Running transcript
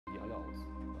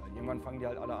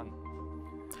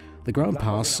The ground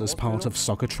pass is part of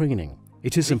soccer training.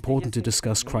 It is important to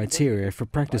discuss criteria for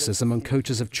practices among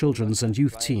coaches of children's and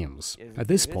youth teams. At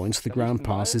this point, the ground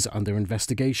pass is under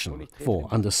investigation. For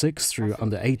under 6 through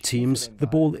under 8 teams, the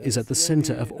ball is at the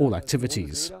center of all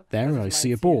activities. There I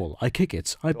see a ball, I kick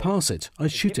it, I pass it, I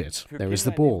shoot it. There is the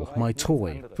ball, my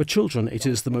toy. For children, it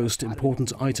is the most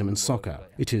important item in soccer.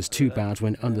 It is too bad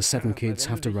when under 7 kids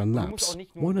have to run laps.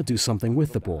 Why not do something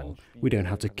with the ball? We don't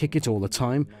have to kick it all the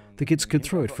time. The kids could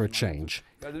throw it for a change.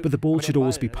 But the ball should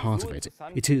always be part of it.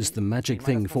 It is the magic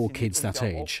thing for kids that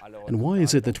age. And why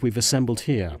is it that we've assembled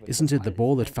here? Isn't it the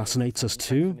ball that fascinates us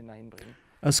too?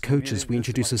 As coaches, we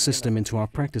introduce a system into our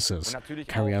practices,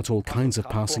 carry out all kinds of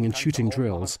passing and shooting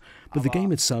drills, but the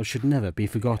game itself should never be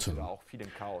forgotten.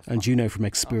 And you know from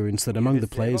experience that among the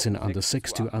players in under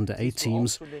 6 to under 8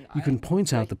 teams, you can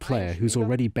point out the player who's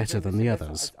already better than the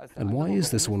others. And why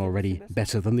is this one already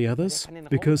better than the others?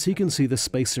 Because he can see the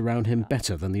space around him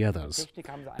better than the others.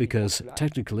 Because,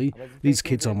 technically, these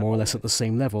kids are more or less at the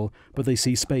same level, but they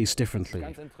see space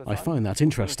differently. I find that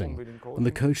interesting, and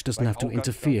the coach doesn't have to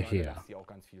interfere here.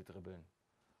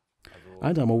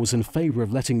 And I'm always in favor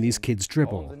of letting these kids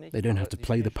dribble. They don't have to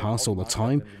play the pass all the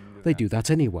time. They do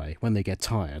that anyway, when they get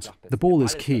tired. The ball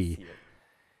is key.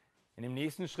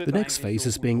 The next phase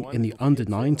is being in the under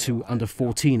 9 to under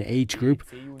 14 age group,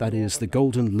 that is the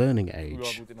golden learning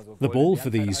age. The ball for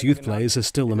these youth players is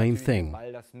still the main thing.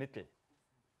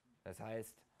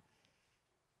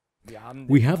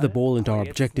 We have the ball and our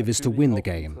objective is to win the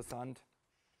game.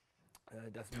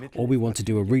 Or we want to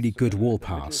do a really good wall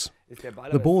pass.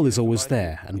 The ball is always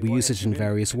there, and we use it in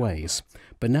various ways.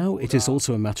 But now it is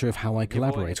also a matter of how I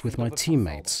collaborate with my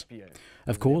teammates.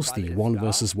 Of course, the 1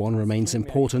 versus 1 remains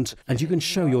important, and you can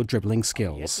show your dribbling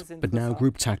skills. But now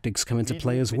group tactics come into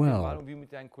play as well.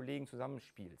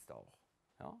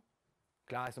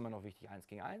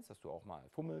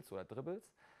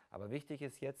 Aber wichtig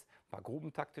ist jetzt, ein paar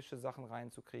gruppentaktische Sachen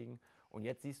reinzukriegen. Und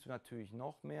jetzt siehst du natürlich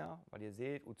noch mehr, weil ihr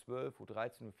seht, U12,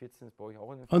 U13, U14 ist bei euch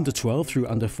auch in den Under 12 through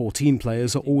under 14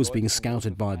 players are always being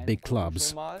scouted by big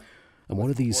clubs. And what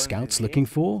are these scouts looking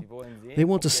for? They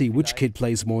want to see which kid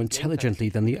plays more intelligently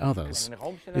than the others.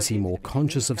 Is he more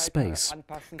conscious of space?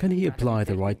 Can he apply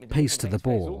the right pace to the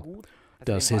ball?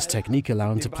 Does his technique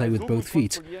allow him to play with both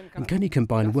feet? And can he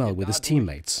combine well with his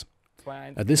teammates?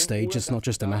 At this stage, it's not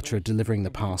just a matter of delivering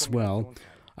the pass well.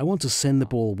 I want to send the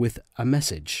ball with a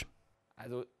message.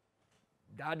 Also,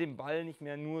 da den Ball nicht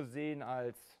mehr nur sehen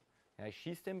als, ja, ich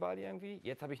schieße den Ball irgendwie,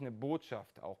 jetzt habe ich eine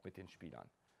Botschaft auch mit den Spielern.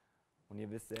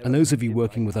 And those of you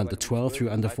working with under 12 through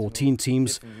under 14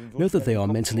 teams know that they are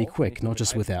mentally quick, not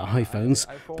just with their iPhones,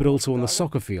 but also on the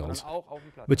soccer field.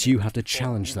 But you have to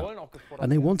challenge them,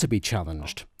 and they want to be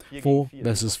challenged. 4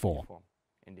 versus 4.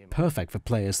 Perfect for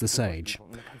players this age.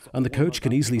 And the coach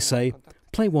can easily say,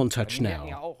 play one touch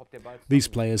now. These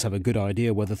players have a good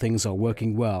idea whether things are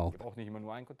working well.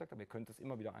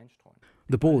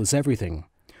 The ball is everything.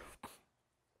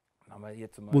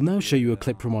 We'll now show you a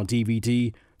clip from our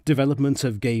DVD, Development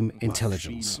of Game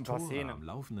Intelligence.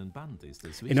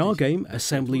 In our game,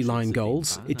 Assembly Line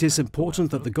Goals, it is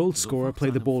important that the goal scorer play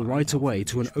the ball right away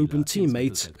to an open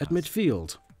teammate at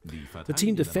midfield. The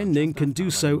team defending can do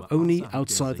so only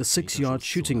outside the 6-yard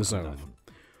shooting zone.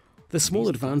 The small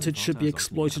advantage should be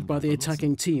exploited by the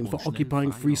attacking team for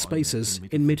occupying free spaces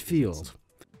in midfield.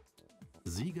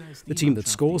 The team that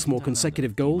scores more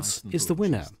consecutive goals is the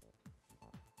winner.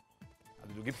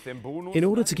 In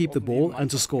order to keep the ball and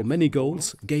to score many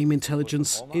goals, game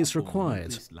intelligence is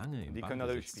required.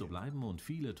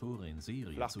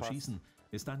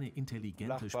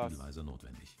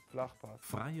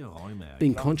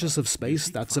 Being conscious of space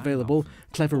that's available,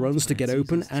 clever runs to get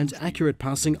open, and accurate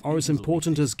passing are as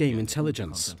important as game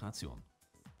intelligence.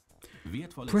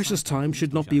 Precious time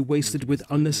should not be wasted with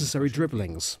unnecessary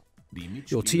dribblings.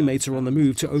 Your teammates are on the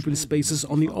move to open spaces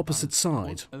on the opposite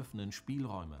side.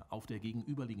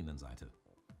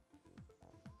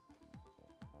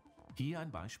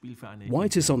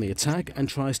 White is on the attack and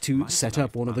tries to set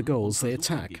up one of the goals they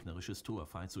attack.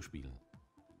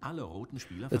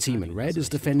 The team in red is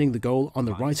defending the goal on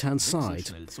the right-hand side.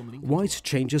 White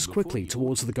changes quickly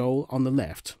towards the goal on the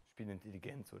left.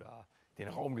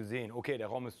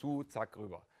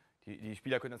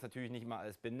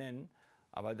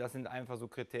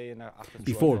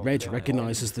 Before red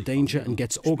recognizes the danger and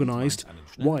gets organized,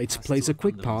 white plays a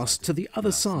quick pass to the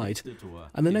other side,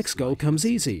 and the next goal comes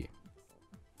easy.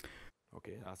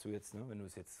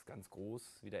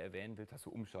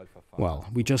 Well,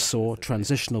 we just saw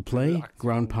transitional play,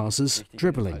 ground passes,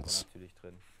 dribblings.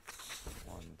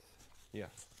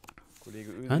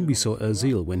 And we saw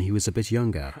Özil when he was a bit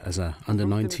younger, as a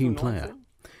under-19 player.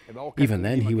 Even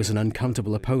then, he was an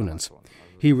uncomfortable opponent.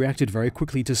 He reacted very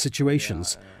quickly to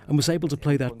situations and was able to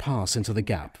play that pass into the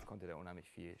gap.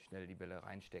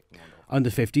 Under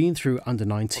 15 through under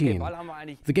 19,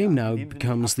 the game now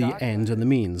becomes the end and the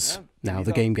means. Now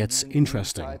the game gets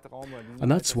interesting.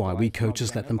 And that's why we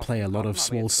coaches let them play a lot of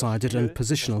small-sided and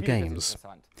positional games.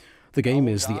 The game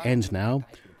is the end now,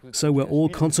 so we're all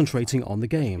concentrating on the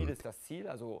game.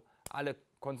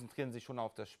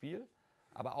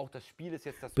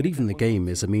 But even the game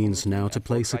is a means now to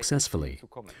play successfully.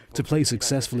 To play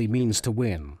successfully means to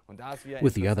win.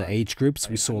 With the other age groups,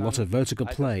 we saw a lot of vertical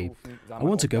play. I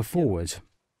want to go forward.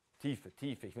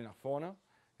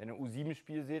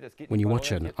 When you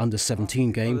watch an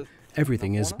under-17 game,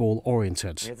 everything is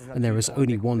ball-oriented, and there is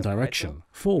only one direction,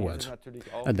 forward.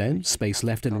 And then space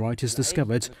left and right is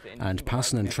discovered, and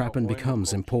passen and trappen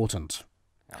becomes important.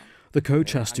 The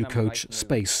coach has to coach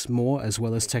space more as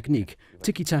well as technique,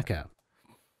 tiki-taka.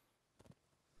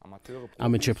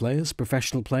 Amateur players,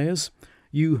 professional players,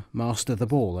 you master the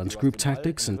ball, and group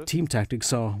tactics and team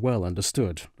tactics are well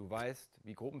understood.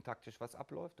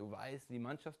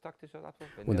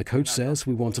 When the coach says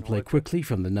we want to play quickly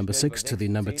from the number 6 to the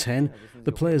number 10,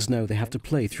 the players know they have to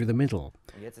play through the middle.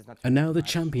 And now the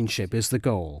championship is the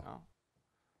goal.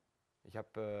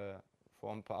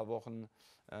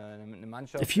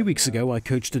 A few weeks ago, I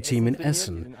coached a team in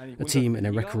Essen, a team in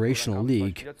a recreational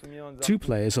league. 2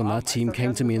 players on that team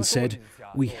came to me and said,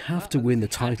 "We have to win the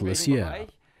title this year."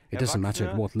 It doesn't matter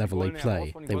at what level they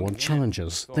play. They want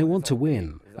challenges. They want to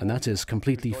win. And that is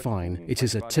completely fine. It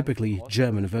is a typically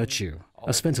German virtue.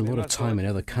 I spent a lot of time in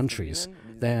other countries.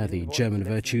 There, the German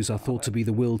virtues are thought to be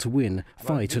the will to win,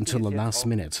 fight until the last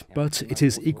minute. But it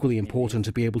is equally important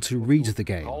to be able to read the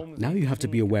game. Now you have to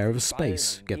be aware of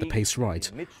space, get the pace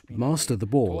right, master the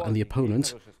ball and the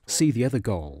opponent, see the other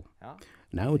goal.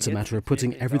 Now it's a matter of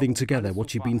putting everything together,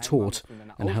 what you've been taught,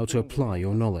 and how to apply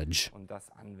your knowledge.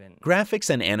 Graphics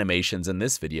and animations in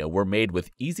this video were made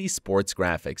with Easy Sports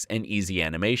Graphics and Easy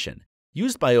Animation,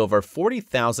 used by over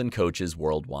 40,000 coaches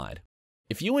worldwide.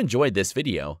 If you enjoyed this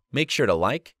video, make sure to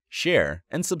like, share,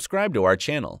 and subscribe to our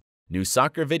channel. New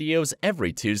soccer videos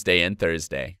every Tuesday and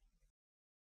Thursday.